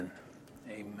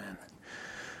Amen.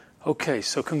 Okay,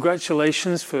 so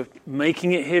congratulations for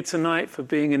making it here tonight, for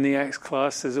being in the Acts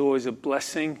class. There's always a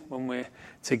blessing when we're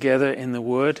together in the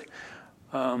Word.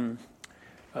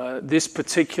 This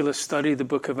particular study, the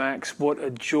book of Acts, what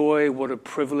a joy, what a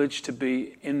privilege to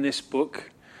be in this book.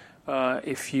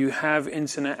 If you have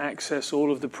internet access,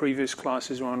 all of the previous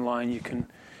classes are online. You can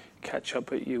catch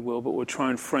up at your will, but we'll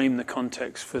try and frame the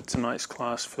context for tonight's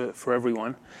class for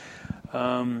everyone.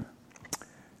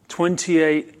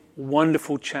 28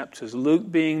 wonderful chapters,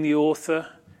 Luke being the author.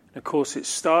 Of course, it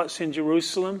starts in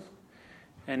Jerusalem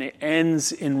and it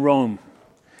ends in Rome.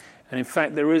 And in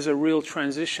fact, there is a real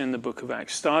transition in the book of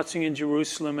Acts, starting in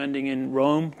Jerusalem, ending in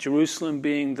Rome, Jerusalem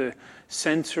being the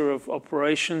center of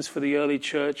operations for the early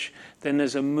church. Then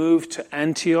there's a move to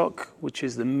Antioch, which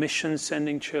is the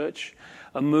mission-sending church,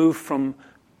 a move from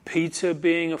Peter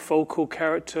being a focal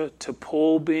character to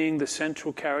Paul being the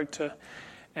central character.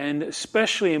 And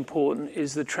especially important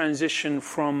is the transition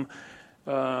from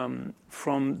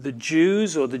the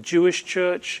Jews or the Jewish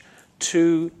church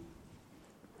to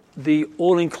the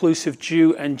all-inclusive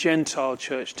Jew and Gentile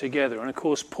church together. And of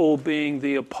course, Paul being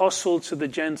the apostle to the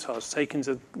Gentiles, taking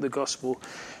the gospel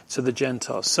to the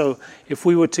Gentiles. So if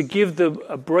we were to give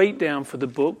a breakdown for the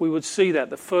book, we would see that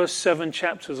the first 7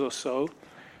 chapters or so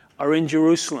are in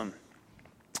Jerusalem.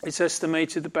 It's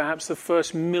estimated that perhaps the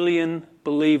first 1 million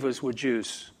believers were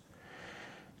Jews.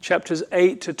 Chapters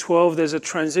 8 to 12, there's a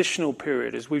transitional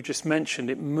period. As we've just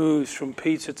mentioned, it moves from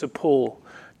Peter to Paul,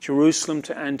 Jerusalem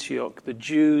to Antioch, the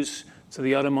Jews to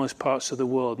the uttermost parts of the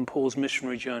world, and Paul's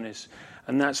missionary journeys.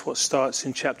 And that's what starts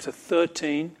in chapter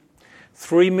 13.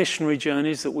 3 missionary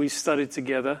journeys that we studied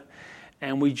together,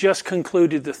 and we just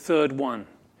concluded the third one.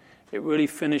 It really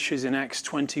finishes in Acts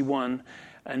 21,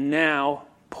 and now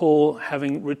Paul,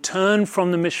 having returned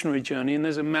from the missionary journey, and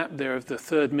there's a map there of the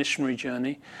third missionary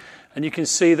journey, and you can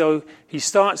see, though, he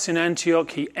starts in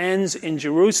Antioch, he ends in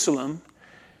Jerusalem,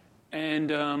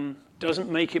 and doesn't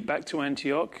make it back to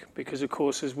Antioch, because, of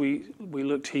course, as we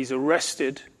looked, he's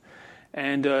arrested,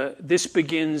 and this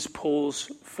begins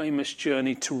Paul's famous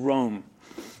journey to Rome.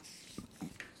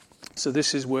 So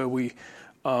this is where we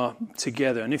are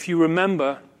together. And if you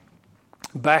remember,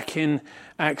 back in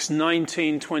Acts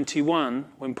 19:21,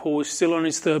 when Paul was still on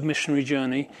his third missionary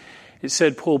journey, it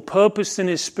said, Paul purposed in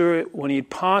his spirit when he had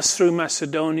passed through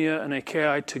Macedonia and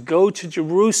Achaia to go to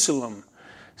Jerusalem,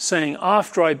 saying,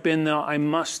 after I've been there, I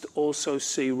must also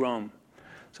see Rome.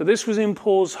 So this was in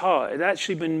Paul's heart. It had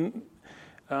actually been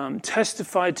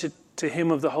testified to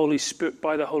him of the Holy Spirit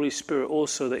by the Holy Spirit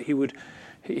also, that he would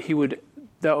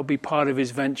that would be part of his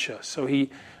venture. So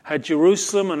he had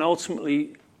Jerusalem and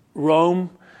ultimately Rome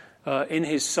in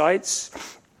his sights.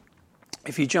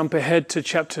 If you jump ahead to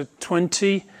chapter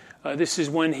 20, this is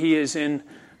when he is in.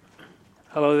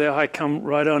 Hello there, I come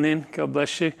right on in. God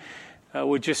bless you.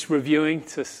 We're just reviewing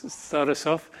to start us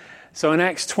off. So in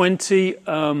Acts 20,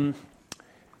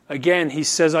 again, he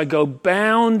says, I go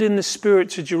bound in the Spirit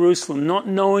to Jerusalem, not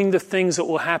knowing the things that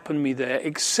will happen to me there,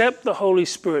 except the Holy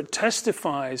Spirit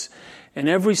testifies in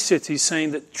every city,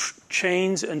 saying that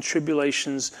chains and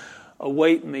tribulations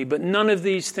await me, but none of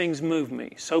these things move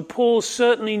me. So Paul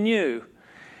certainly knew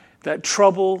that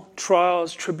trouble,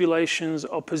 trials, tribulations,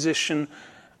 opposition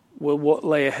were what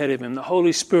lay ahead of him. The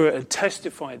Holy Spirit had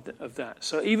testified of that.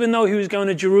 So even though he was going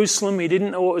to Jerusalem, he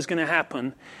didn't know what was going to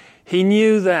happen. He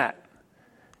knew that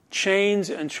chains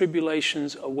and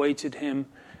tribulations awaited him,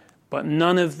 but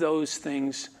none of those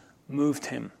things moved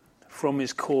him from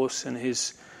his course and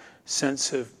his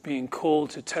sense of being called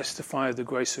to testify of the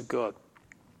grace of God.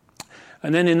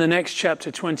 And then in the next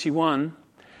chapter 21,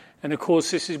 and of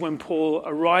course this is when Paul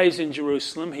arrives in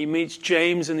Jerusalem. He meets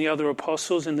James and the other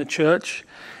apostles in the church.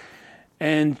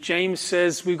 And James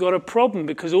says, we've got a problem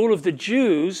because all of the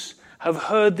Jews have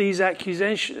heard these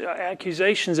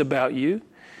accusations about you,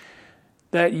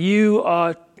 that you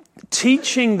are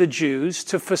teaching the Jews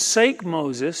to forsake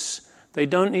Moses. They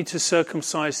don't need to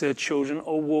circumcise their children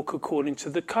or walk according to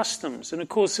the customs. And of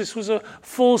course, this was a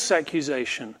false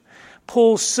accusation.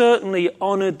 Paul certainly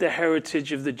honored the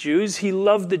heritage of the Jews. He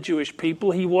loved the Jewish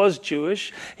people. He was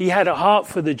Jewish. He had a heart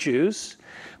for the Jews.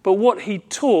 But what he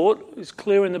taught, is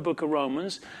clear in the book of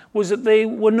Romans, was that they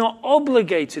were not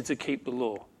obligated to keep the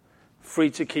law.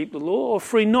 Free to keep the law or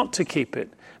free not to keep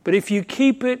it. But if you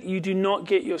keep it, you do not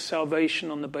get your salvation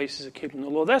on the basis of keeping the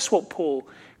law. That's what Paul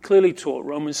clearly taught,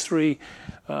 Romans 3,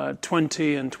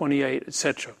 20 and 28,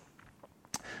 etc.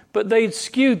 But they'd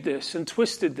skewed this and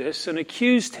twisted this and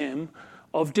accused him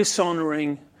of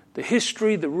dishonoring the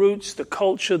history, the roots, the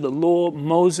culture, the law,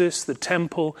 Moses, the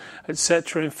temple,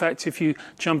 etc. In fact, if you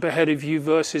jump ahead a few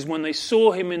verses, when they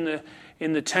saw him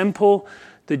in the temple,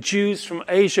 the Jews from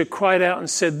Asia cried out and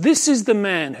said, "This is the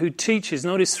man who teaches,"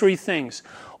 notice three things,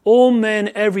 "all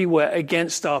men everywhere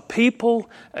against our people,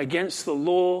 against the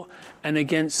law, and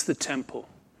against the temple."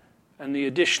 And the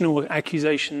additional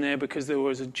accusation there, because there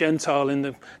was a Gentile in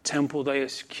the temple, they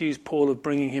accused Paul of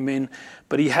bringing him in,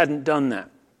 but he hadn't done that.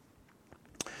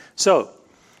 So,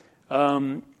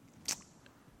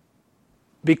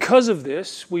 because of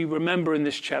this, we remember in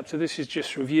this chapter, this is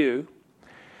just review,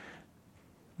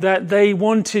 that they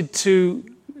wanted to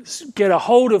get a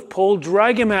hold of Paul,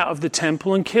 drag him out of the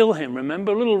temple and kill him.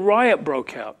 Remember, a little riot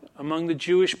broke out among the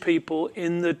Jewish people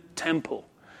in the temple.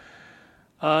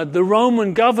 The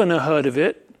Roman governor heard of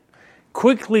it,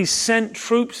 quickly sent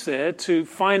troops there to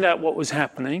find out what was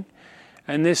happening.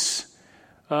 And this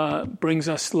brings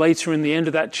us later in the end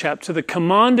of that chapter. The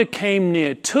commander came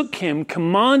near, took him,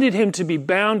 commanded him to be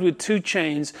bound with 2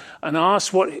 chains, and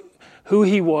asked who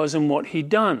he was and what he'd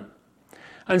done.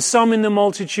 And some in the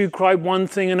multitude cried one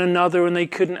thing and another, and he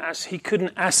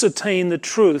couldn't ascertain the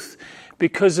truth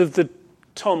because of the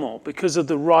tumult, because of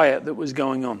the riot that was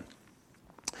going on.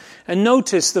 And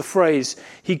notice the phrase,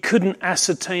 he couldn't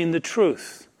ascertain the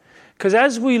truth. Because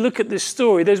as we look at this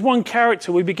story, there's one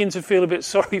character we begin to feel a bit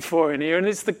sorry for in here, and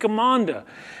it's the commander.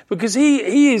 Because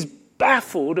he is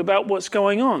baffled about what's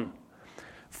going on.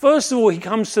 First of all, he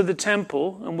comes to the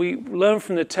temple, and we learn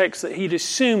from the text that he'd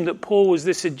assumed that Paul was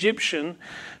this Egyptian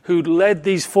who'd led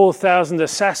these 4,000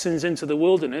 assassins into the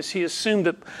wilderness. He assumed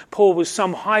that Paul was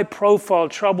some high-profile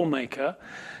troublemaker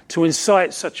to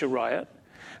incite such a riot.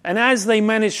 And as they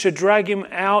managed to drag him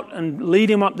out and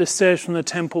lead him up the stairs from the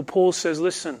temple, Paul says,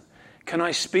 "Listen, can I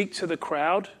speak to the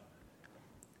crowd?"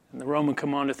 And the Roman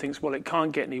commander thinks, well, it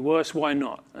can't get any worse. Why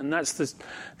not? And that's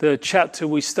the chapter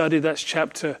we studied. That's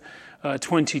chapter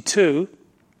 22.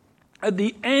 At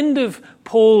the end of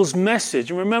Paul's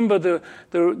message, and remember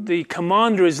the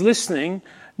commander is listening,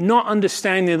 not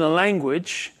understanding the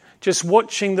language, just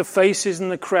watching the faces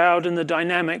and the crowd and the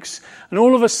dynamics. And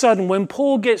all of a sudden, when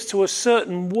Paul gets to a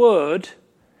certain word,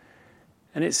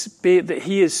 and it's be it that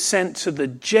he is sent to the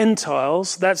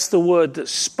Gentiles, that's the word that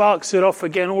sparks it off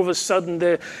again. All of a sudden,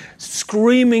 they're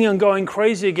screaming and going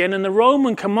crazy again. And the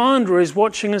Roman commander is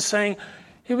watching and saying,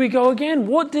 "Here we go again.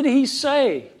 What did he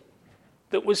say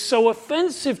that was so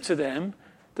offensive to them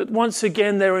that once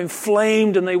again they're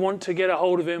inflamed and they want to get a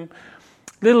hold of him?"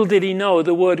 Little did he know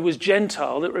the word was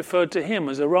Gentile that referred to him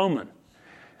as a Roman,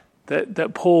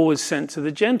 that Paul was sent to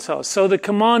the Gentiles. So the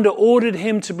commander ordered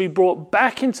him to be brought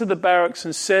back into the barracks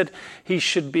and said he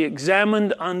should be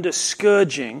examined under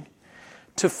scourging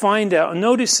to find out, and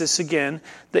notice this again,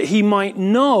 that he might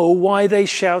know why they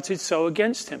shouted so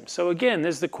against him. So again,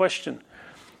 there's the question.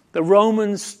 The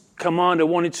Romans commander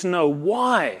wanted to know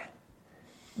why.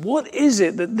 What is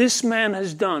it that this man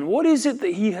has done? What is it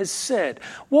that he has said?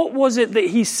 What was it that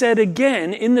he said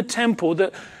again in the temple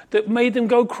that made them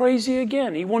go crazy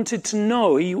again? He wanted to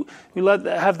know. We like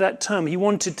to have that term. He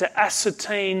wanted to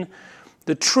ascertain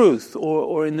the truth.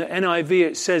 Or in the NIV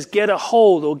it says, get a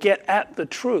hold or get at the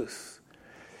truth.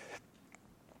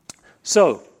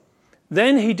 So,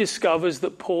 then he discovers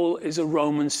that Paul is a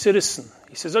Roman citizen.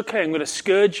 He says, okay, I'm going to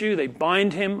scourge you. They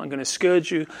bind him. I'm going to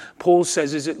scourge you. Paul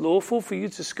says, is it lawful for you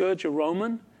to scourge a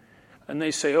Roman? And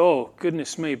they say, oh,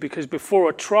 goodness me, because before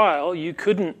a trial, you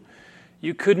couldn't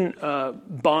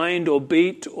bind or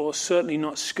beat or certainly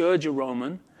not scourge a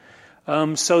Roman.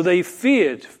 So they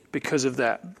feared because of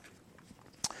that.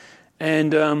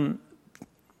 And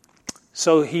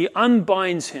so he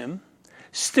unbinds him,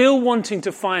 still wanting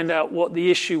to find out what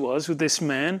the issue was with this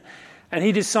man. And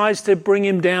he decides to bring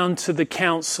him down to the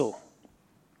council.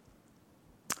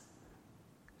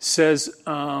 Says,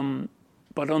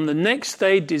 but on the next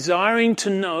day, desiring to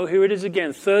know, here it is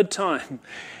again, third time,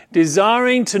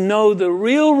 desiring to know the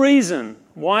real reason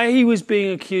why he was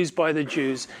being accused by the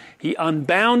Jews, he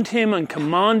unbound him and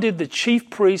commanded the chief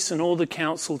priests and all the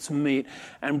council to meet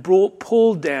and brought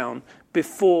Paul down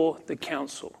before the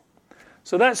council.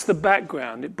 So that's the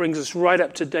background. It brings us right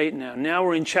up to date now. Now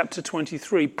we're in chapter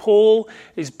 23. Paul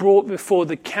is brought before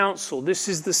the council. This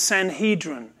is the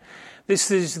Sanhedrin.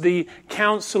 This is the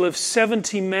council of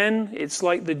 70 men. It's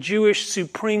like the Jewish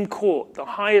Supreme Court, the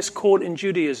highest court in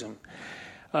Judaism.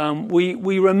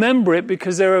 We remember it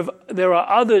because there are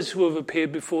others who have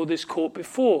appeared before this court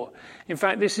before. In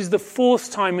fact, this is the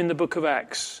 4th time in the book of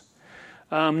Acts.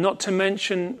 Not to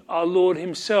mention our Lord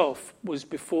himself was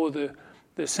before the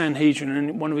Sanhedrin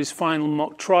in one of his final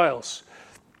mock trials.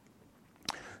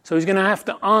 So he's going to have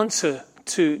to answer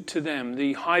to them,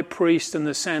 the high priest and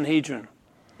the Sanhedrin.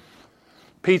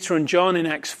 Peter and John in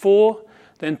Acts 4,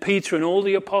 then Peter and all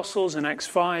the apostles in Acts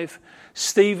 5,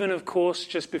 Stephen, of course,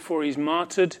 just before he's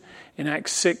martyred in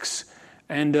Acts 6,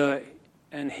 and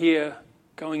here,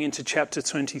 going into chapter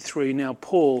 23, now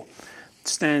Paul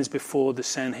stands before the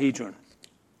Sanhedrin.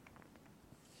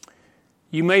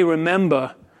 You may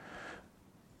remember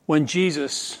when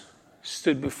Jesus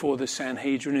stood before the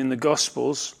Sanhedrin in the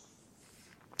Gospels.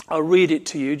 I'll read it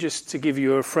to you just to give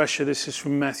you a refresher. This is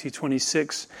from Matthew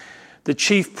 26. The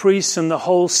chief priests and the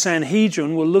whole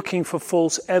Sanhedrin were looking for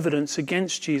false evidence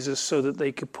against Jesus so that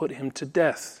they could put him to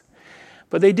death.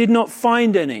 But they did not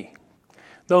find any.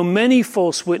 Though many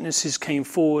false witnesses came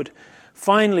forward,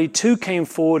 finally 2 came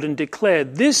forward and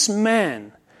declared, "This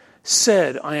man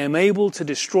said, I am able to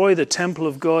destroy the temple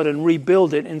of God and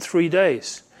rebuild it in 3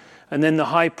 days." And then the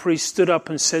high priest stood up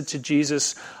and said to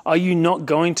Jesus, "Are you not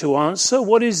going to answer?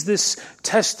 What is this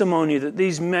testimony that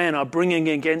these men are bringing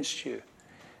against you?"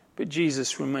 But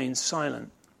Jesus remained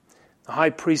silent. The high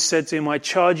priest said to him, "I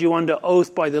charge you under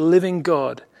oath by the living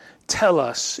God. Tell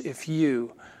us if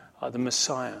you are the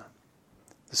Messiah,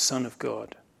 the Son of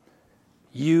God."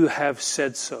 "You have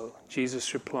said so,"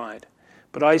 Jesus replied.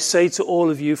 "But I say to all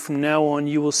of you, from now on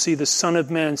you will see the Son of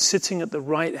Man sitting at the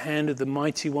right hand of the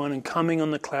Mighty One and coming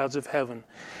on the clouds of heaven."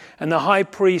 And the high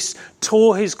priest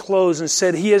tore his clothes and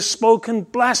said, "He has spoken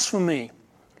blasphemy.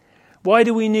 Why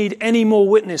do we need any more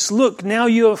witness? Look, now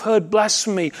you have heard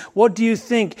blasphemy. What do you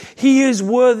think? He is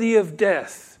worthy of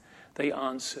death." They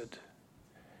answered.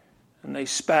 And they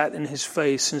spat in his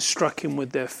face and struck him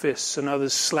with their fists, and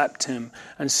others slapped him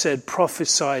and said,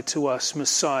 "Prophesy to us,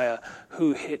 Messiah,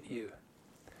 who hit you?"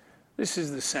 This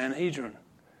is the Sanhedrin.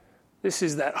 This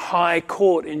is that high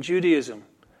court in Judaism.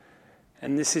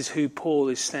 And this is who Paul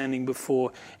is standing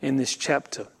before in this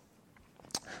chapter.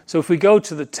 So if we go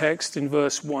to the text in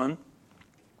verse 1,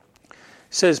 it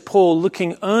says, Paul,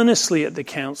 looking earnestly at the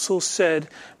council, said,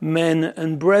 "Men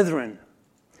and brethren."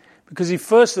 Because he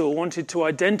first of all wanted to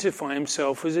identify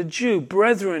himself as a Jew.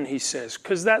 Brethren, he says,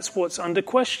 because that's what's under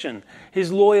question,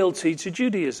 his loyalty to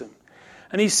Judaism.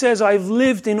 And he says, "I've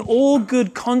lived in all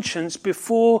good conscience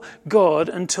before God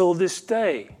until this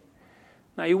day."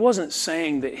 Now, he wasn't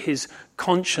saying that his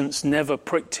conscience never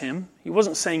pricked him. He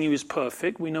wasn't saying he was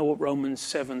perfect. We know what Romans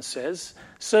 7 says.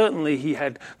 Certainly he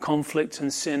had conflict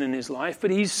and sin in his life.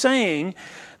 But he's saying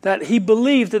that he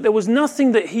believed that there was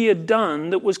nothing that he had done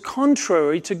that was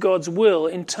contrary to God's will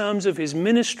in terms of his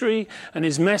ministry and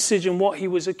his message and what he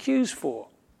was accused for.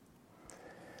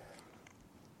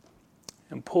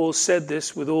 And Paul said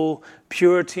this with all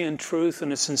purity and truth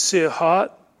and a sincere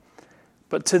heart.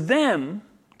 But to them,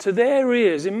 to their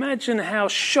ears, imagine how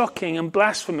shocking and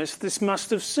blasphemous this must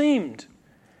have seemed.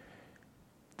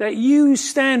 That you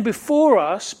stand before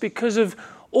us because of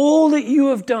all that you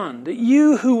have done, that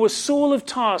you who were Saul of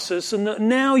Tarsus, and that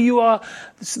now you are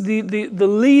the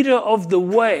leader of the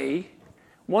way,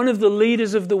 one of the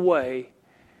leaders of the way,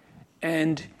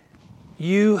 and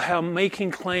you are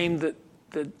making claim that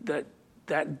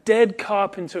dead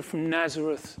carpenter from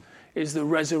Nazareth is the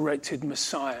resurrected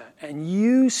Messiah. And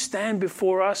you stand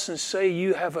before us and say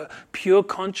you have a pure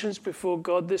conscience before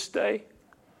God this day?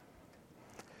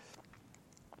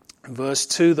 Verse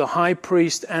 2, the high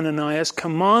priest Ananias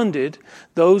commanded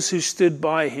those who stood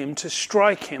by him to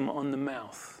strike him on the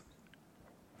mouth.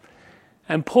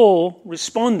 And Paul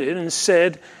responded and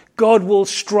said, "God will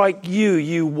strike you,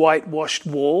 you whitewashed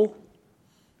wall.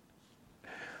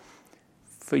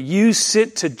 For you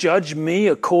sit to judge me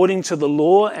according to the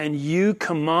law, and you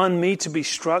command me to be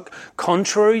struck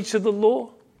contrary to the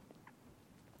law."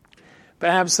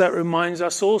 Perhaps that reminds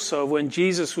us also of when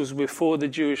Jesus was before the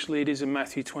Jewish leaders in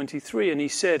Matthew 23, and he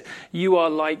said, "You are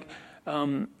like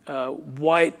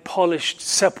white polished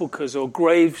sepulchres or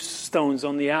gravestones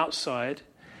on the outside,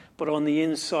 but on the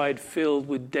inside filled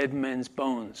with dead men's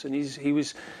bones." And he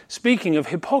was speaking of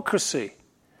hypocrisy.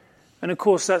 And of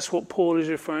course, that's what Paul is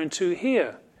referring to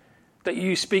here. That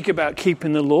you speak about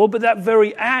keeping the law, but that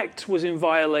very act was in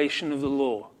violation of the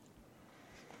law.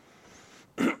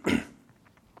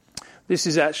 This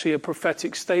is actually a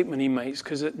prophetic statement he makes,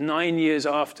 because 9 years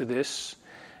after this,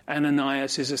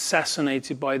 Ananias is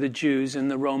assassinated by the Jews in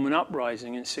the Roman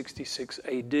uprising in 66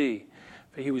 AD.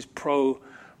 He was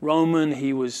pro-Roman.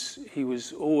 You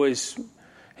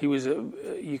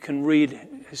can read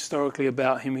historically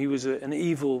about him. He was an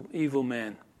evil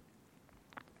man.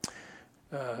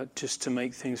 Just to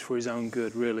make things for his own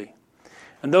good, really.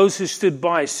 And those who stood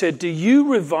by said, "Do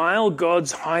you revile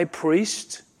God's high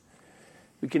priest?"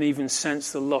 We can even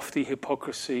sense the lofty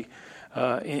hypocrisy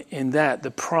in that,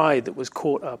 the pride that was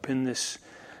caught up in this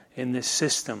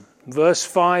system. Verse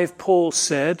 5, Paul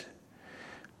said,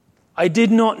 "I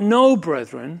did not know,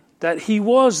 brethren, that he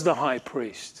was the high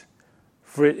priest.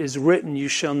 For it is written, you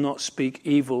shall not speak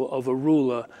evil of a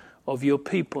ruler of your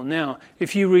people. Now,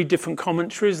 if you read different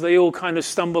commentaries, they all kind of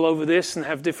stumble over this and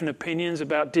have different opinions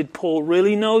about, did Paul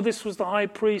really know this was the high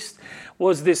priest?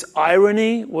 Was this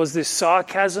irony? Was this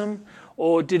sarcasm?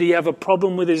 Or did he have a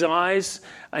problem with his eyes?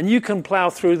 And you can plow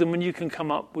through them and you can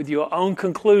come up with your own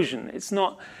conclusion. It's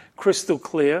not crystal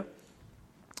clear.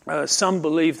 Some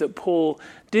believe that Paul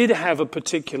did have a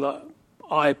particular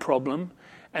eye problem,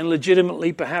 and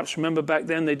legitimately, perhaps, remember back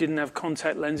then they didn't have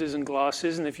contact lenses and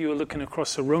glasses, and if you were looking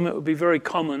across the room, it would be very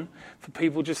common for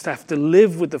people just to have to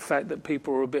live with the fact that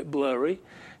people were a bit blurry.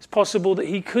 It's possible that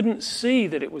he couldn't see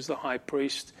that it was the high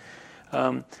priest.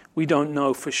 We don't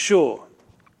know for sure.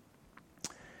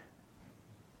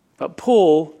 But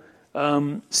Paul,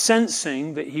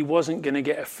 sensing that he wasn't going to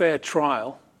get a fair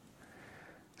trial,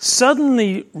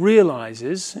 suddenly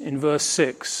realizes in verse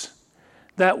 6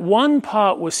 that one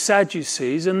part was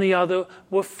Sadducees and the other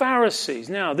were Pharisees.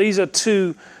 Now, these are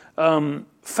two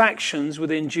factions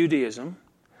within Judaism,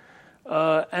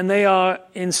 and they are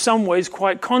in some ways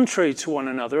quite contrary to one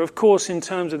another. Of course, in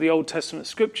terms of the Old Testament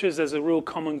scriptures, there's a real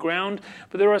common ground,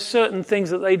 but there are certain things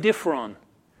that they differ on.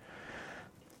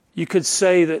 You could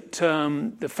say that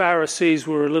the Pharisees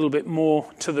were a little bit more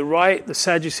to the right, the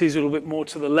Sadducees a little bit more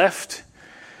to the left.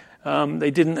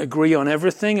 They didn't agree on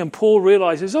everything, and Paul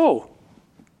realizes,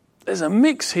 there's a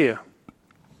mix here.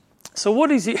 So what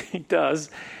is he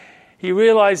does? He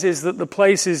realizes that the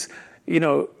place is,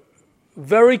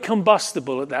 very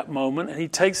combustible at that moment, and he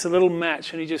takes a little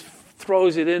match and he just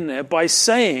throws it in there by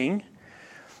saying,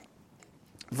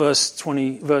 verse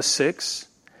 6,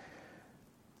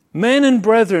 "Men and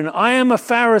brethren, I am a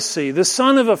Pharisee, the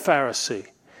son of a Pharisee.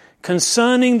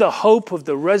 Concerning the hope of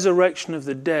the resurrection of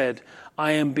the dead,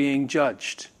 I am being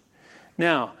judged."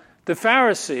 Now, the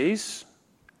Pharisees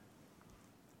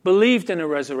believed in a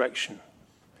resurrection,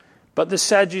 but the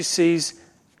Sadducees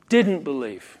didn't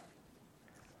believe.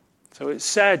 So it's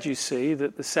sad, you see,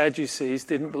 that the Sadducees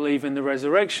didn't believe in the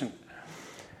resurrection.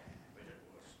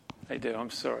 They do,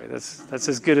 I'm sorry. That's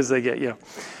as good as they get, yeah.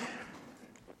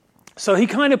 So he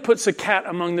kind of puts a cat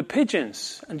among the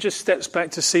pigeons and just steps back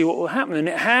to see what will happen. And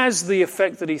it has the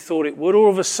effect that he thought it would.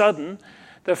 All of a sudden,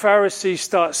 the Pharisees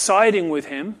start siding with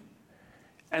him,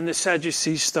 and the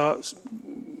Sadducees start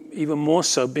even more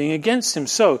so being against him.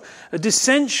 So a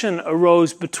dissension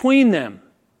arose between them,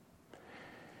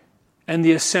 and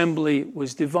the assembly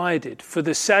was divided. For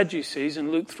the Sadducees,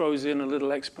 and Luke throws in a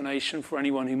little explanation for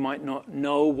anyone who might not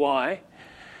know why,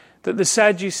 that the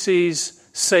Sadducees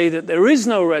say that there is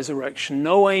no resurrection,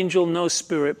 no angel, no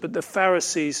spirit, but the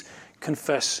Pharisees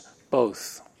confess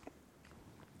both.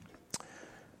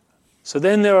 So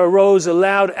then there arose a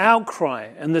loud outcry,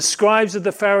 and the scribes of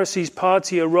the Pharisees'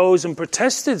 party arose and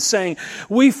protested, saying,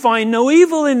 "We find no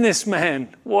evil in this man."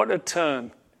 What a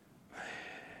turn.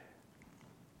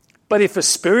 "But if a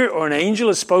spirit or an angel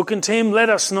has spoken to him, let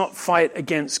us not fight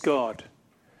against God."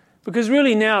 Because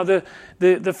really now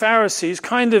the Pharisees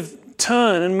kind of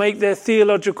turn and make their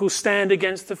theological stand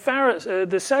against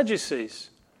the Sadducees.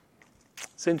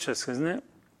 It's interesting, isn't it?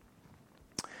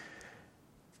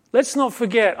 Let's not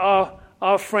forget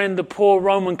our friend, the poor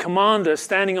Roman commander,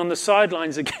 standing on the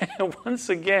sidelines again, once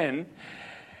again,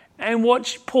 and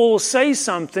watch Paul say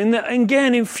something that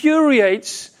again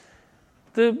infuriates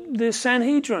the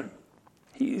Sanhedrin.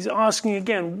 He's asking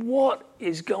again, what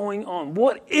is going on?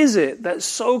 What is it that's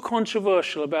so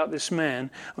controversial about this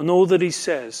man and all that he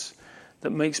says that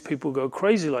makes people go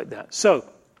crazy like that? So,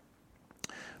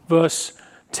 verse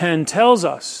 10 tells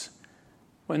us,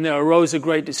 when there arose a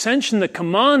great dissension, the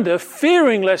commander,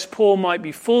 fearing lest Paul might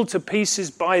be pulled to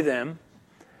pieces by them,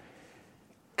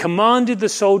 commanded the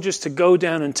soldiers to go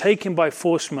down and take him by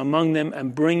force from among them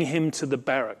and bring him to the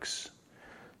barracks.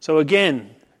 So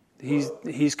again,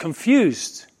 he's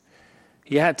confused.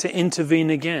 He had to intervene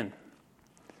again.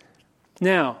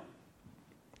 Now,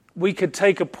 we could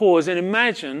take a pause and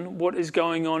imagine what is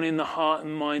going on in the heart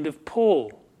and mind of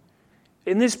Paul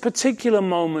in this particular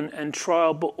moment and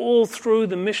trial, but all through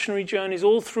the missionary journeys,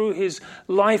 all through his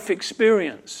life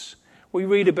experience. We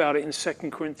read about it in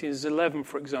 2 Corinthians 11,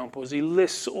 for example, as he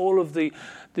lists all of the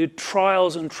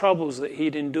trials and troubles that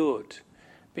he'd endured,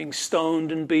 being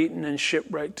stoned and beaten and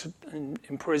shipwrecked and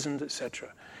imprisoned,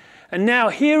 etc. And now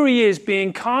here he is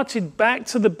being carted back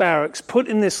to the barracks, put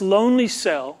in this lonely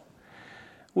cell.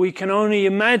 We can only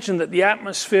imagine that the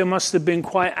atmosphere must have been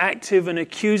quite active and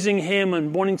accusing him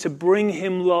and wanting to bring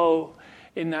him low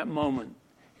in that moment.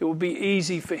 It would be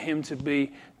easy for him to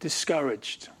be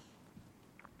discouraged.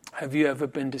 Have you ever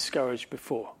been discouraged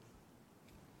before?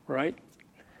 Right?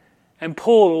 And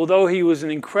Paul, although he was an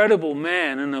incredible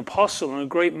man, an apostle and a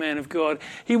great man of God,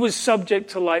 he was subject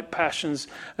to like passions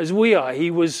as we are. He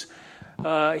was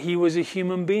a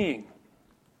human being.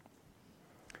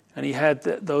 And he had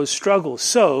those struggles.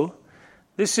 So,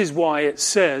 this is why it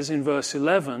says in verse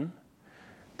 11,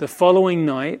 the following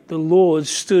night the Lord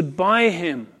stood by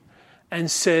him and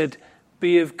said,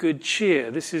 be of good cheer.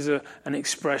 This is an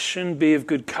expression, be of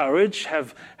good courage,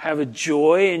 have a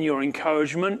joy in your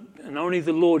encouragement. And only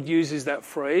the Lord uses that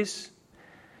phrase.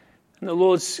 And the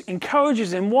Lord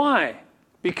encourages him. Why?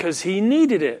 Because he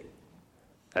needed it.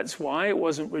 That's why it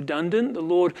wasn't redundant. The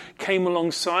Lord came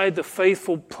alongside, the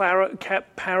faithful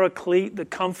paraclete, the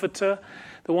comforter,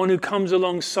 the one who comes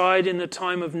alongside in the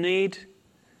time of need,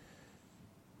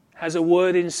 has a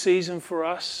word in season for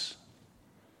us.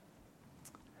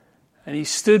 And he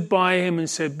stood by him and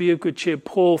said, be of good cheer,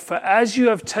 Paul, for as you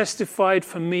have testified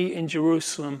for me in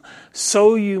Jerusalem,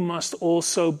 so you must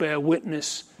also bear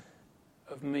witness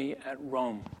of me at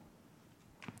Rome.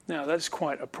 Now, that's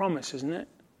quite a promise, isn't it?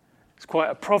 It's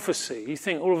quite a prophecy. You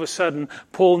think all of a sudden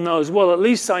Paul knows, well, at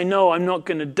least I know I'm not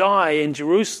going to die in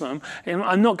Jerusalem, and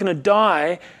I'm not going to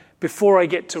die before I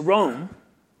get to Rome.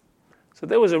 So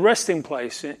there was a resting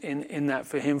place in that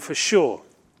for him, for sure.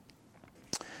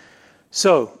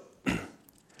 So,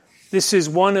 this is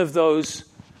one of those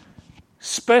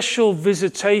special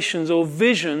visitations or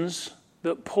visions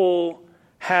that Paul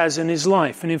has in his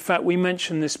life. And in fact, we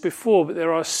mentioned this before, but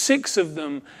there are 6 of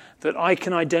them that I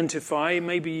can identify.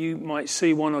 Maybe you might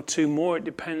see 1 or 2 more. It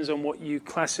depends on what you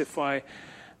classify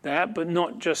that. But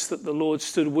not just that the Lord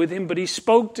stood with him, but he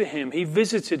spoke to him. He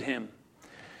visited him.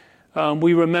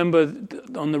 We remember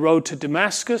on the road to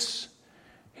Damascus,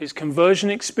 his conversion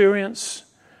experience.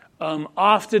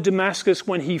 After Damascus,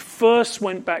 when he first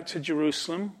went back to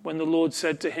Jerusalem, when the Lord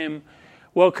said to him,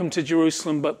 welcome to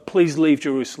Jerusalem, but please leave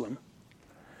Jerusalem,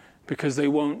 because they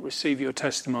won't receive your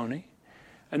testimony.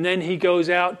 And then he goes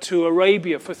out to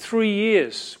Arabia for 3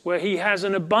 years, where he has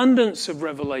an abundance of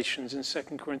revelations in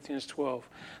 2 Corinthians 12.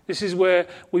 This is where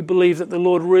we believe that the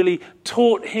Lord really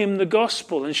taught him the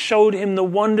gospel and showed him the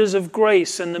wonders of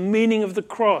grace and the meaning of the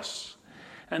cross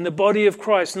and the body of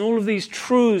Christ, and all of these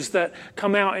truths that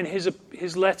come out in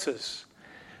his letters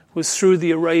was through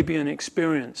the Arabian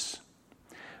experience.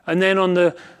 And then on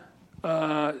the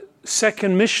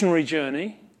second missionary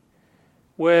journey,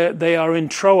 where they are in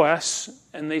Troas,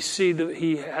 and they see that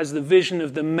he has the vision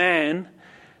of the man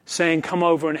saying, come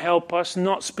over and help us,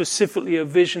 not specifically a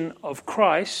vision of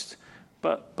Christ,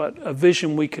 but a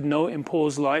vision we could note in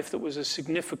Paul's life that was a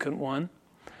significant one.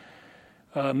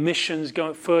 Missions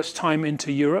going first time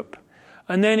into Europe.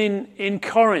 And then in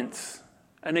Corinth,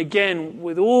 and again,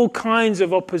 with all kinds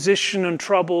of opposition and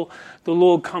trouble, the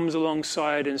Lord comes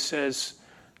alongside and says,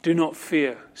 do not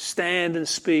fear, stand and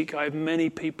speak, I have many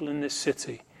people in this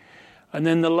city. And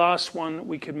then the last one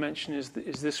we could mention is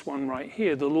this one right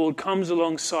here. The Lord comes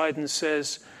alongside and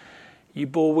says, you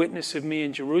bore witness of me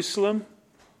in Jerusalem.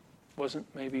 Wasn't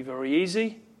maybe very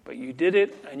easy, but you did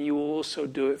it, and you will also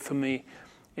do it for me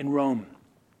in Rome.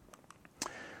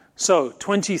 So,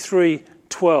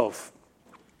 23:12.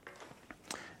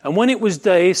 And when it was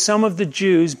day, some of the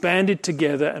Jews banded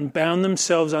together and bound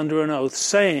themselves under an oath,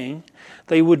 saying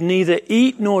they would neither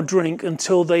eat nor drink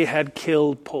until they had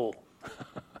killed Paul.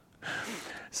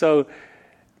 So,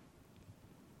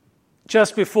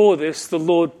 just before this, the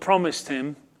Lord promised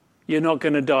him, you're not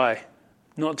going to die,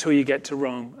 not till you get to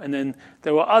Rome. And then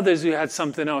there were others who had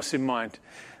something else in mind.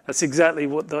 That's exactly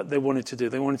what they wanted to do.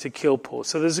 They wanted to kill Paul.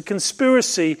 So there's a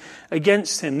conspiracy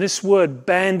against him. This word,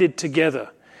 banded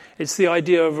together. It's the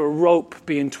idea of a rope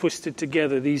being twisted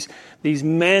together. These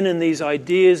men and these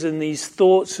ideas and these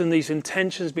thoughts and these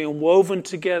intentions being woven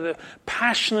together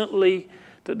passionately,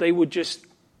 that they would just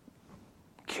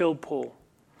kill Paul.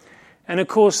 And of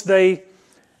course they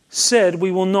said,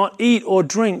 we will not eat or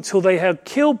drink till they have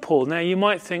killed Paul. Now you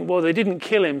might think, well, they didn't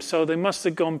kill him, so they must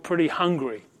have gone pretty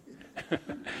hungry.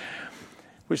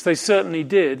 Which they certainly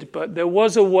did, but there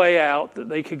was a way out that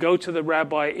they could go to the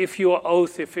rabbi. If your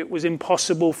oath, if it was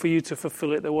impossible for you to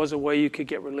fulfill it, there was a way you could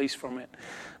get released from it.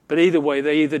 But either way,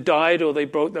 they either died or they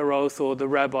broke their oath or the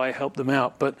rabbi helped them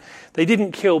out. But they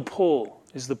didn't kill Paul,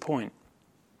 is the point.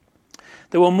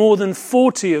 There were more than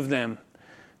 40 of them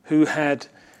who had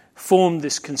formed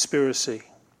this conspiracy.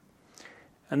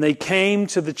 And they came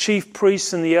to the chief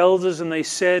priests and the elders and they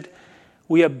said,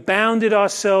 we have bounded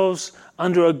ourselves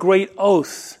under a great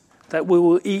oath that we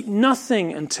will eat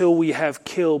nothing until we have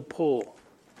killed Paul.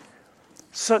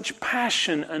 Such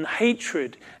passion and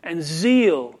hatred and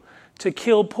zeal to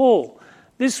kill Paul.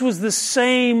 This was the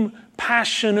same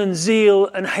passion and zeal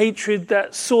and hatred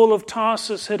that Saul of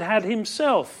Tarsus had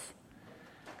himself.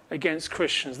 against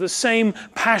Christians. The same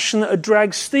passion that had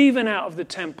dragged Stephen out of the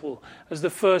temple as the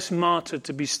first martyr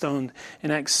to be stoned in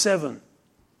Acts 7.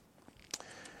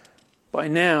 By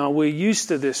now, we're used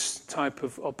to this type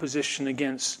of opposition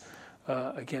against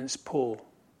Paul.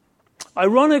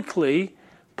 Ironically,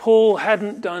 Paul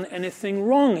hadn't done anything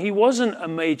wrong. He wasn't a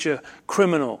major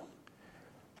criminal.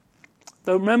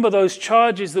 Though remember, those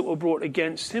charges that were brought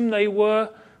against him, they were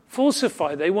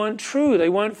falsified. They weren't true. They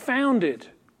weren't founded.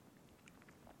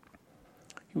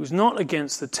 He was not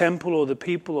against the temple or the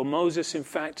people or Moses. In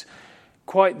fact,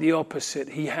 quite the opposite.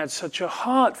 He had such a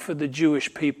heart for the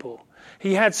Jewish people.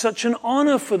 He had such an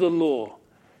honor for the law.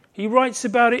 He writes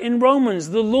about it in Romans.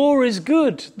 The law is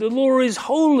good. The law is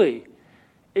holy.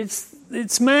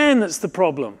 It's man that's the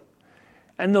problem.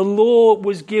 And the law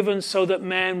was given so that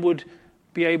man would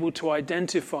be able to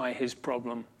identify his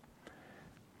problem.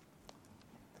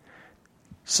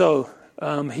 So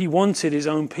he wanted his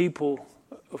own people,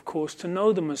 of course, to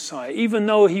know the Messiah. Even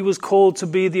though he was called to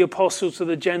be the apostle to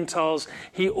the Gentiles,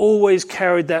 he always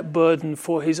carried that burden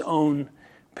for his own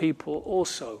people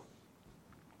also.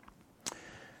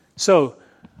 So,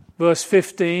 verse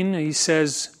 15, he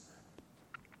says,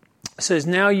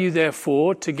 now you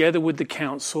therefore, together with the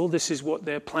council, this is what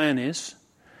their plan is,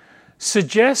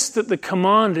 suggest that the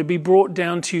commander be brought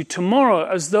down to you tomorrow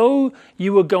as though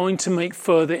you were going to make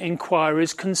further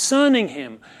inquiries concerning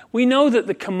him. We know that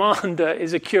the commander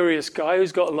is a curious guy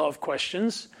who's got a lot of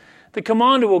questions. The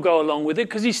commander will go along with it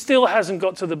because he still hasn't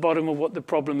got to the bottom of what the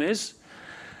problem is.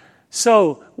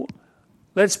 So,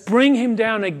 let's bring him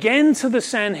down again to the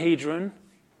Sanhedrin.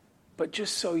 But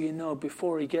just so you know,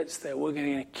 before he gets there, we're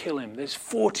going to kill him. There's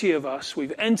 40 of us.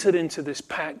 We've entered into this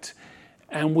pact,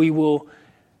 and we will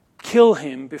kill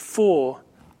him before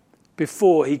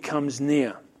he comes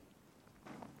near.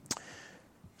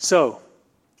 So,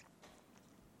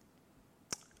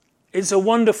 it's a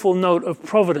wonderful note of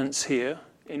providence here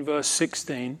in verse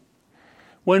 16.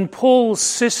 When Paul's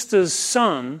sister's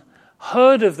son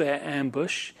heard of their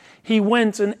ambush, he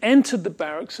went and entered the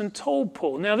barracks and told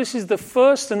Paul. Now, this is the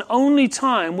first and only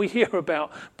time we hear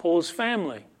about Paul's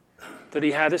family, that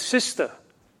he had a sister.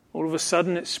 All of a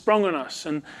sudden, it sprung on us.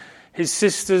 And his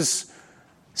sister's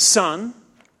son,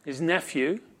 his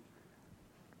nephew,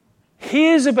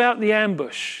 hears about the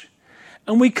ambush.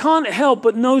 And we can't help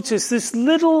but notice this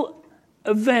little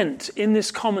event in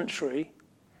this commentary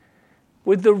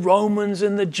with the Romans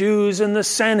and the Jews and the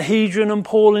Sanhedrin and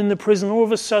Paul in the prison. All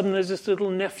of a sudden, there's this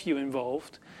little nephew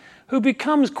involved who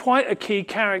becomes quite a key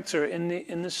character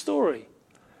in the story.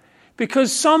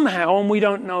 Because somehow, and we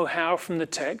don't know how from the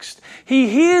text, he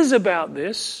hears about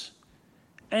this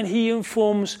and he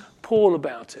informs Paul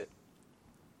about it.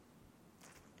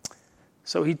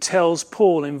 So he tells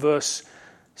Paul in verse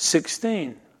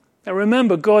 16. Now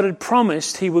remember, God had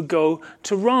promised he would go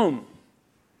to Rome.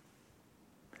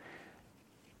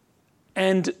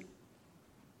 And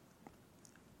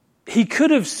he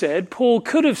could have said, Paul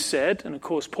could have said, and of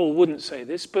course Paul wouldn't say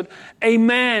this, but a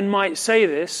man might say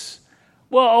this,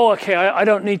 I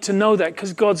don't need to know that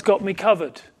because God's got me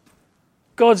covered.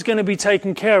 God's going to be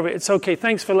taking care of it. It's okay,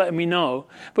 thanks for letting me know.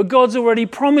 But God's already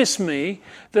promised me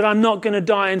that I'm not going to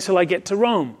die until I get to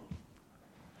Rome.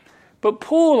 But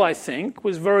Paul, I think,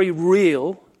 was very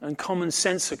real and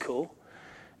commonsensical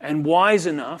and wise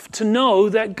enough to know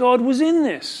that God was in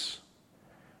this.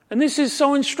 And this is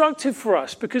so instructive for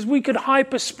us because we could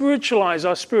hyper-spiritualize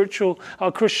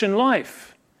our Christian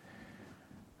life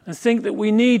and think that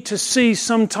we need to see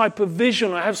some type of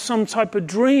vision or have some type of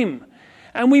dream.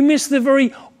 And we miss the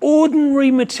very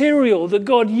ordinary material that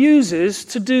God uses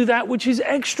to do that which is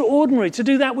extraordinary, to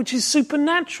do that which is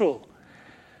supernatural.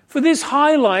 For this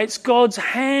highlights God's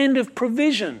hand of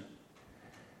provision.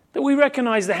 That we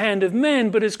recognize the hand of men,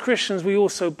 but as Christians we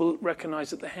also recognize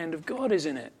that the hand of God is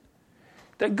in it.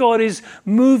 That God is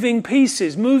moving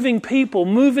pieces, moving people,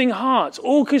 moving hearts,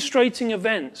 orchestrating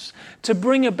events to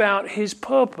bring about his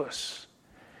purpose.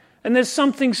 And there's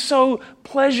something so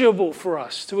pleasurable for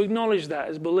us to acknowledge that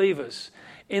as believers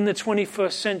in the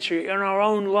 21st century, in our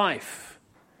own life.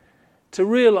 To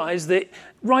realize that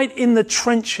right in the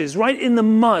trenches, right in the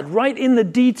mud, right in the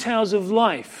details of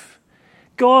life,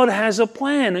 God has a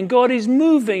plan and God is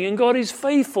moving and God is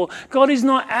faithful. God is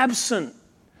not absent.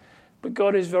 But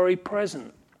God is very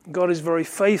present. God is very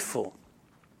faithful.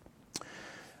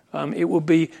 It would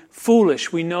be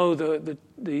foolish. We know the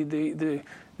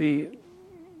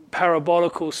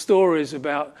parabolical stories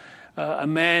about a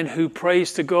man who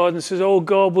prays to God and says, "Oh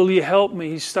God, will you help me?"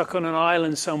 He's stuck on an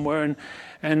island somewhere,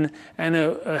 and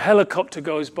a helicopter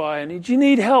goes by, and do you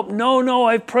need help? No,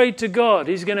 I've prayed to God.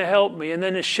 He's going to help me. And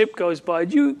then a ship goes by.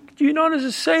 Do you not want us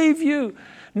to save you?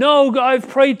 No, I've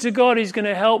prayed to God, he's going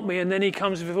to help me. And then he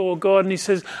comes before God and he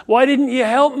says, why didn't you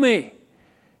help me?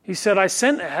 He said, I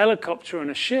sent a helicopter and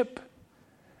a ship.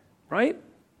 Right?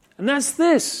 And that's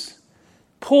this.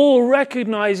 Paul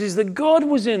recognizes that God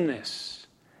was in this.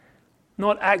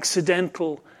 Not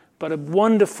accidental, but a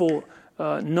wonderful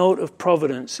note of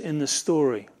providence in the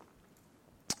story.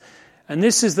 And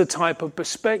this is the type of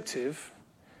perspective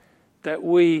that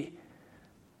we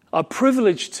are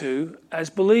privileged to as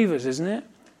believers, isn't it?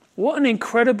 What an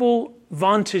incredible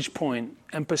vantage point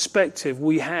and perspective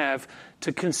we have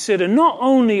to consider not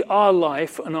only our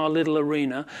life and our little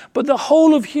arena, but the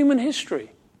whole of human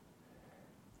history.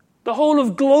 The whole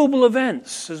of global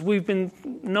events, as we've been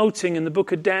noting in the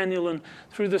book of Daniel and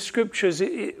through the scriptures,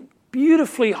 it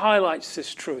beautifully highlights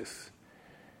this truth.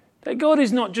 That God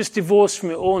is not just divorced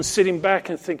from it all and sitting back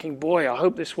and thinking, boy, I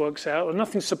hope this works out. There's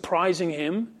nothing surprising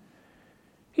him.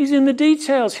 He's in the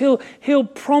details. He'll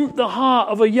prompt the heart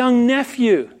of a young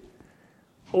nephew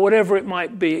or whatever it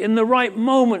might be in the right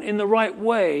moment, in the right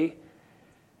way.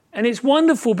 And it's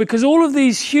wonderful because all of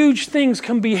these huge things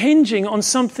can be hinging on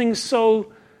something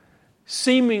so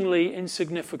seemingly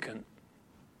insignificant.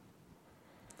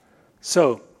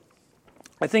 So,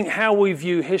 I think how we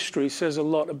view history says a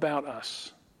lot about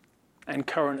us and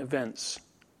current events.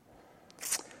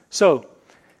 So,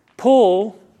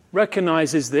 Paul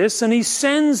recognizes this and he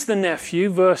sends the nephew,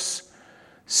 verse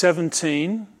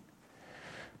 17.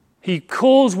 He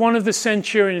calls one of the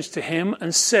centurions to him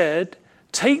and said,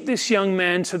 take this young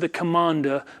man to the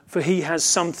commander, for he has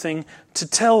something to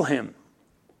tell him.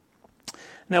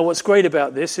 Now, what's great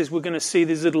about this is we're going to see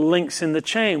these little links in the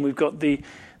chain. We've got the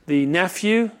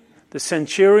nephew, the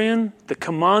centurion, the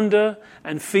commander,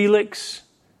 and Felix.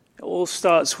 It all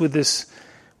starts with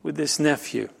this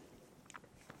nephew.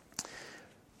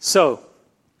 So,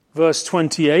 verse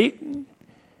 28,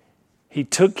 he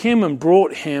took him and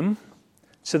brought him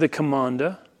to the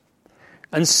commander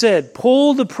and said,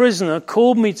 Paul the prisoner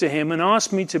called me to him and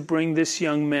asked me to bring this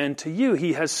young man to you.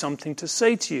 He has something to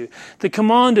say to you. The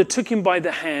commander took him by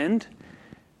the hand,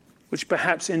 which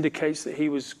perhaps indicates that he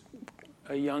was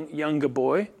a younger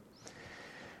boy,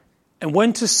 and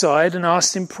went aside and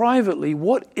asked him privately,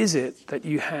 what is it that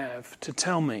you have to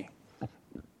tell me?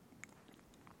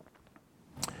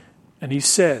 And he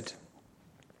said,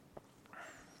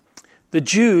 the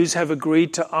Jews have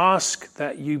agreed to ask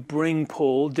that you bring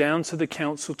Paul down to the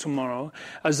council tomorrow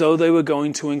as though they were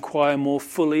going to inquire more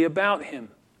fully about him.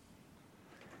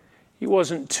 He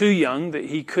wasn't too young that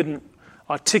he couldn't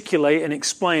articulate and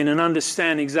explain and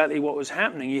understand exactly what was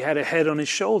happening. He had a head on his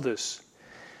shoulders.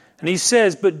 And he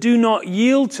says, but do not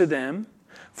yield to them,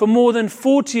 for more than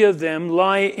 40 of them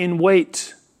lie in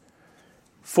wait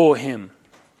for him.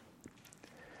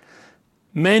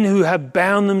 Men who have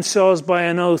bound themselves by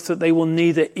an oath that they will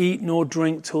neither eat nor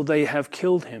drink till they have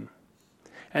killed him.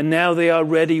 And now they are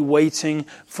ready, waiting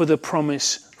for the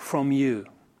promise from you.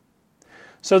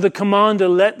 So the commander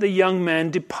let the young man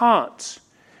depart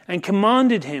and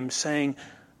commanded him, saying,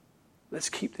 let's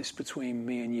keep this between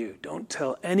me and you. Don't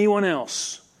tell anyone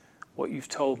else what you've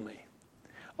told me.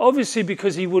 Obviously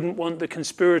because he wouldn't want the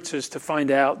conspirators to find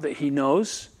out that he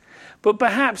knows. But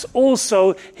perhaps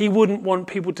also he wouldn't want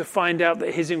people to find out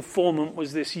that his informant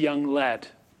was this young lad.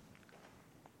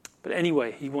 But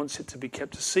anyway, he wants it to be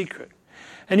kept a secret.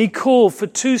 And he called for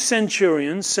 2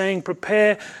 centurions, saying,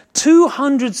 prepare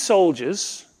 200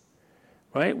 soldiers,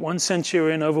 right? 1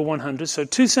 centurion over 100. So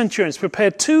 2 centurions,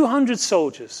 prepare 200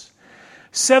 soldiers,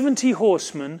 70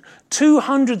 horsemen,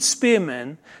 200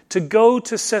 spearmen to go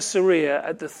to Caesarea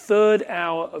at the 3rd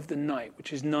hour of the night,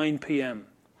 which is 9 p.m.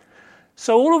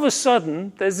 So all of a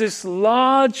sudden, there's this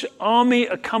large army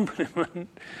accompaniment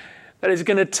that is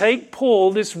going to take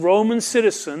Paul, this Roman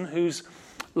citizen whose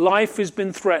life has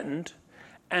been threatened,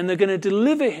 and they're going to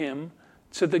deliver him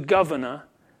to the governor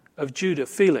of Judah,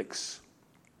 Felix.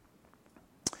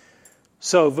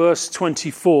 So verse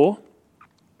 24,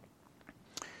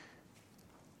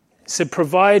 it said,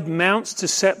 provide mounts to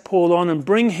set Paul on and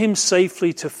bring him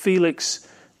safely to Felix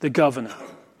the governor.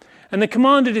 And the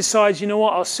commander decides, you know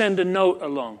what, I'll send a note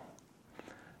along.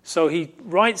 So he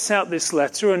writes out this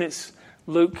letter, and it's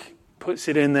Luke puts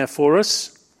it in there for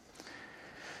us.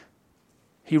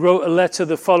 He wrote a letter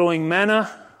the following manner.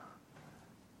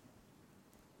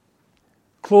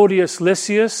 Claudius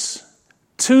Lysias,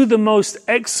 to the most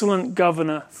excellent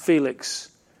governor Felix,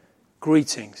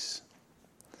 greetings.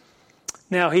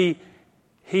 Now he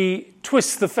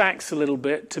twists the facts a little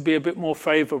bit to be a bit more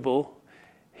favorable.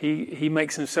 He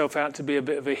makes himself out to be a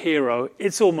bit of a hero.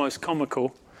 It's almost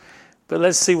comical. But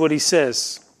let's see what he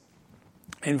says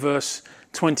in verse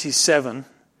 27.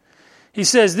 He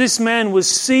says, this man was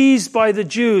seized by the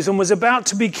Jews and was about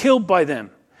to be killed by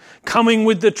them. Coming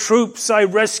with the troops, I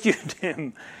rescued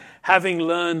him, having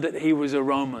learned that he was a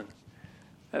Roman.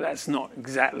 Now, that's not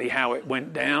exactly how it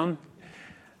went down.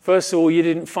 First of all, you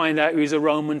didn't find out he was a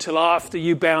Roman until after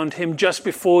you bound him, just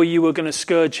before you were going to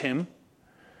scourge him.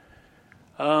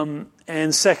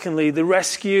 And secondly, the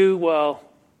rescue, well,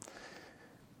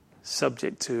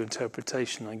 subject to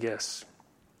interpretation, I guess.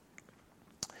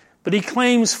 But he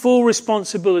claims full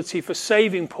responsibility for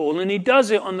saving Paul, and he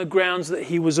does it on the grounds that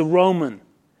he was a Roman.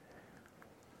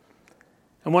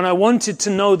 And when I wanted to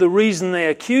know the reason they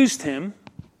accused him,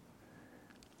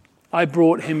 I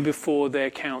brought him before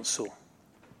their council.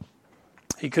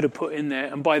 He could have put in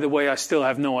there, and by the way, I still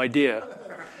have no idea.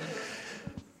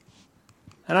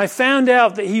 And I found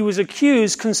out that he was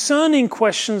accused concerning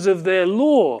questions of their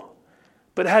law,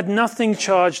 but had nothing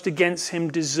charged against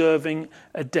him deserving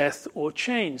a death or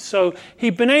chains. So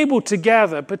he'd been able to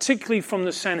gather, particularly from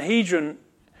the Sanhedrin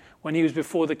when he was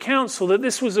before the council, that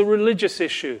this was a religious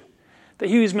issue, that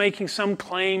he was making some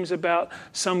claims about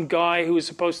some guy who was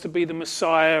supposed to be the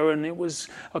Messiah, and it was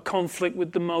a conflict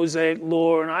with the Mosaic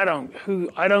law, and I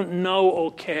don't know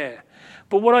or care.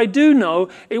 But what I do know,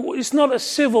 it's not a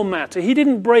civil matter. He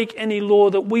didn't break any law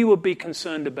that we would be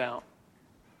concerned about.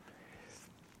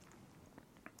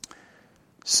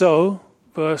 So,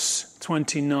 verse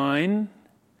 29,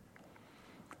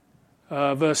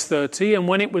 verse 30, and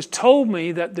when it was told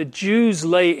me that the Jews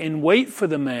lay in wait for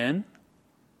the man,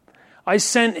 I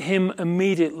sent him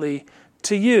immediately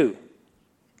to you,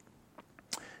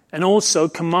 and also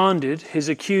commanded his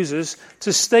accusers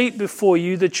to state before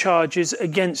you the charges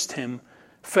against him.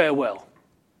 Farewell.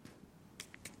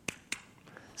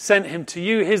 Sent him to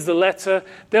you. Here's the letter.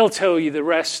 They'll tell you the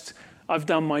rest. I've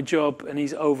done my job, and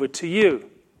he's over to you.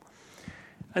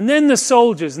 And then the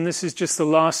soldiers, and this is just the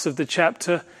last of the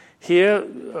chapter here,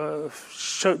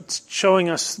 showing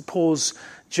us Paul's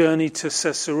journey to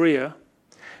Caesarea.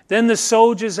 Then the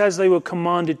soldiers, as they were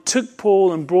commanded, took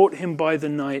Paul and brought him by the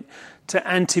night to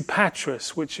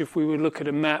Antipatris, which, if we would look at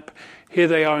a map, here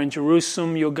they are in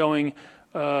Jerusalem. You're going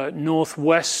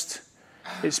northwest.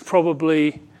 It's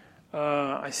probably,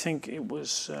 I think it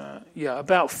was,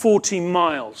 about 40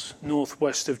 miles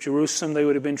northwest of Jerusalem. They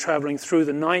would have been traveling through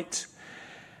the night.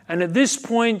 And at this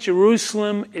point,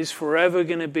 Jerusalem is forever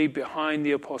going to be behind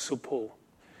the Apostle Paul.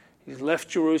 He's left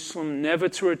Jerusalem, never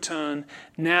to return.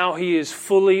 Now he is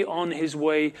fully on his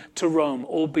way to Rome,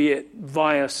 albeit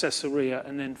via Caesarea,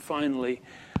 and then finally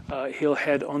he'll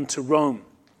head on to Rome.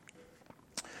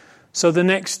 So the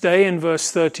next day, in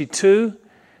verse 32,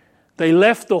 they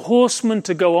left the horsemen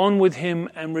to go on with him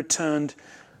and returned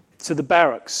to the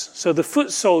barracks. So the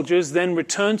foot soldiers then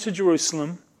returned to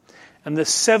Jerusalem, and the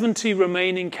 70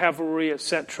 remaining cavalry,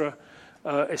 etc.,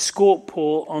 escort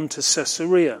Paul on to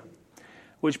Caesarea,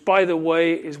 which, by the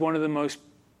way, is one of the most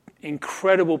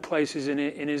incredible places in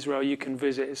Israel you can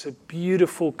visit. It's a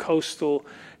beautiful coastal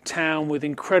town with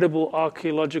incredible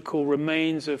archaeological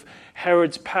remains of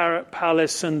Herod's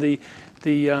palace and the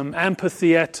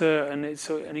amphitheater, and it's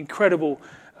an incredible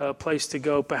place to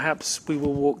go. Perhaps we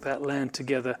will walk that land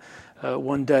together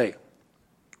one day.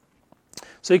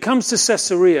 So he comes to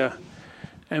Caesarea,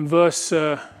 and verse,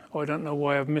 I don't know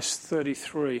why I've missed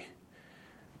 33.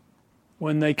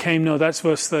 When they came, no, that's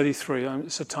verse 33.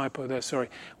 It's a typo there, sorry.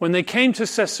 When they came to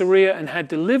Caesarea and had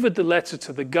delivered the letter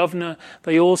to the governor,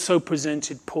 they also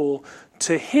presented Paul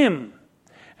to him,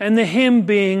 and the him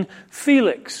being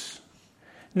Felix.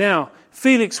 Now,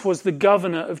 Felix was the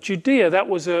governor of Judea. That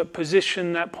was a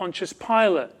position that Pontius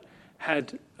Pilate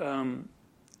had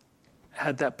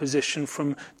that position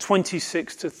from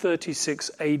 26 to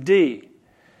 36 AD.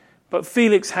 But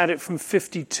Felix had it from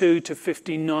 52 to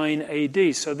 59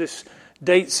 AD, so this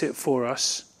dates it for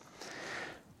us.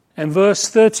 And verse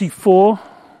 34,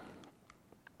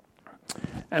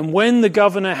 and when the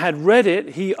governor had read it,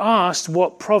 he asked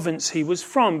what province he was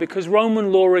from, because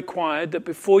Roman law required that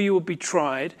before you would be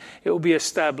tried, it would be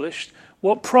established,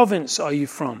 what province are you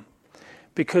from?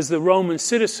 Because the Roman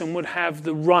citizen would have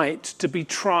the right to be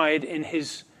tried in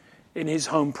his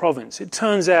home province. It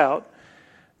turns out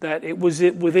that it was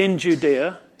within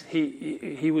Judea.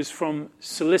 He was from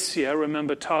Cilicia.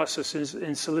 Remember, Tarsus is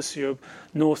in Cilicia,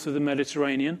 north of the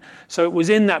Mediterranean. So it was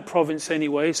in that province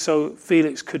anyway, so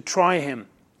Felix could try him.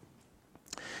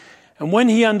 And when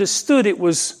he understood it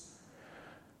was...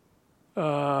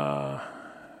 and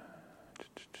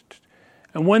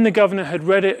when the governor had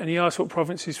read it and he asked what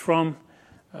province he's from,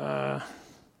 I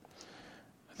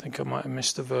think I might have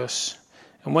missed a verse.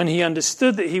 And when he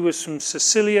understood that he was from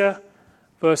Sicilia,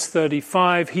 verse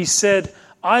 35, he said,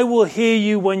 I will hear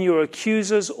you when your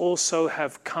accusers also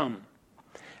have come.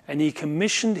 and he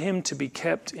commissioned him to be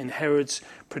kept in Herod's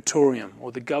praetorium,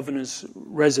 or the governor's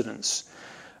residence.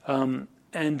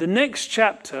 And the next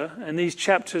chapter, and these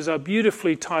chapters are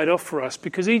beautifully tied off for us,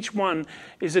 because each one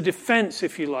is a defense,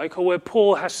 if you like, or where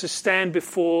Paul has to stand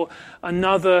before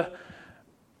another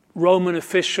Roman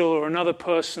official or another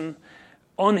person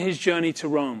on his journey to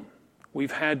Rome.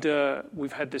 We've had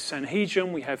the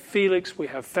Sanhedrin, we have Felix, we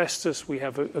have Festus, we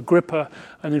have Agrippa,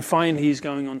 and then finally he's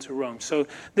going on to Rome. So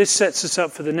this sets us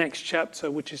up for the next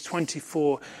chapter, which is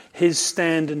 24, his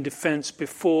stand and defense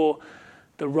before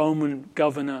the Roman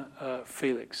governor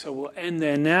Felix. So we'll end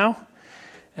there now,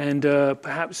 and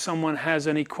perhaps someone has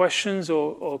any questions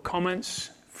or comments.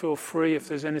 Feel free if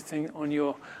there's anything on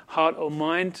your heart or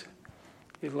mind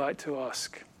you'd like to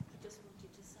ask. I just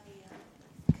wanted to say,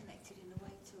 connected in a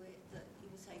way to it, that you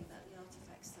were saying about the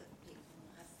artifacts that people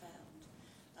have found.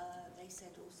 They said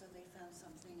also they found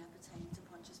something appertaining to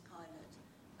Pontius Pilate,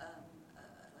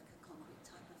 like a concrete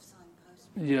type of signpost.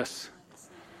 Yes.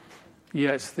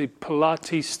 Yes, the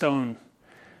Pilate stone.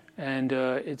 And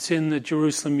it's in the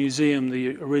Jerusalem Museum,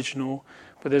 the original.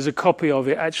 But there's a copy of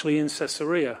it actually in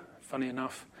Caesarea, funny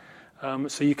enough.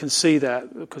 So you can see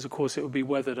that, because of course it would be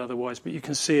weathered otherwise, but you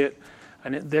can see it,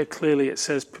 and there clearly it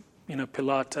says,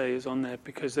 Pilate is on there,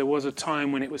 because there was a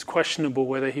time when it was questionable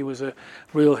whether he was a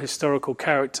real historical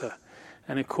character.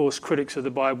 And of course critics of the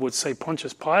Bible would say,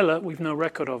 Pontius Pilate, we've no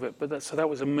record of it. But so that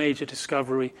was a major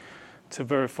discovery to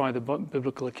verify the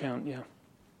biblical account, yeah.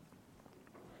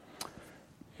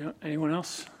 Yeah, anyone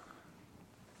else?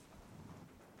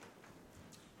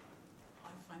 I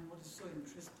find what is so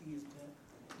interesting is the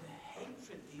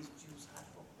hatred these Jews had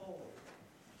for Paul.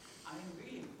 I mean,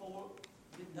 really, Paul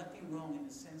did nothing wrong in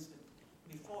the sense that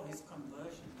before his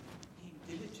conversion, he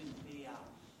diligently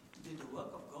did the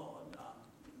work of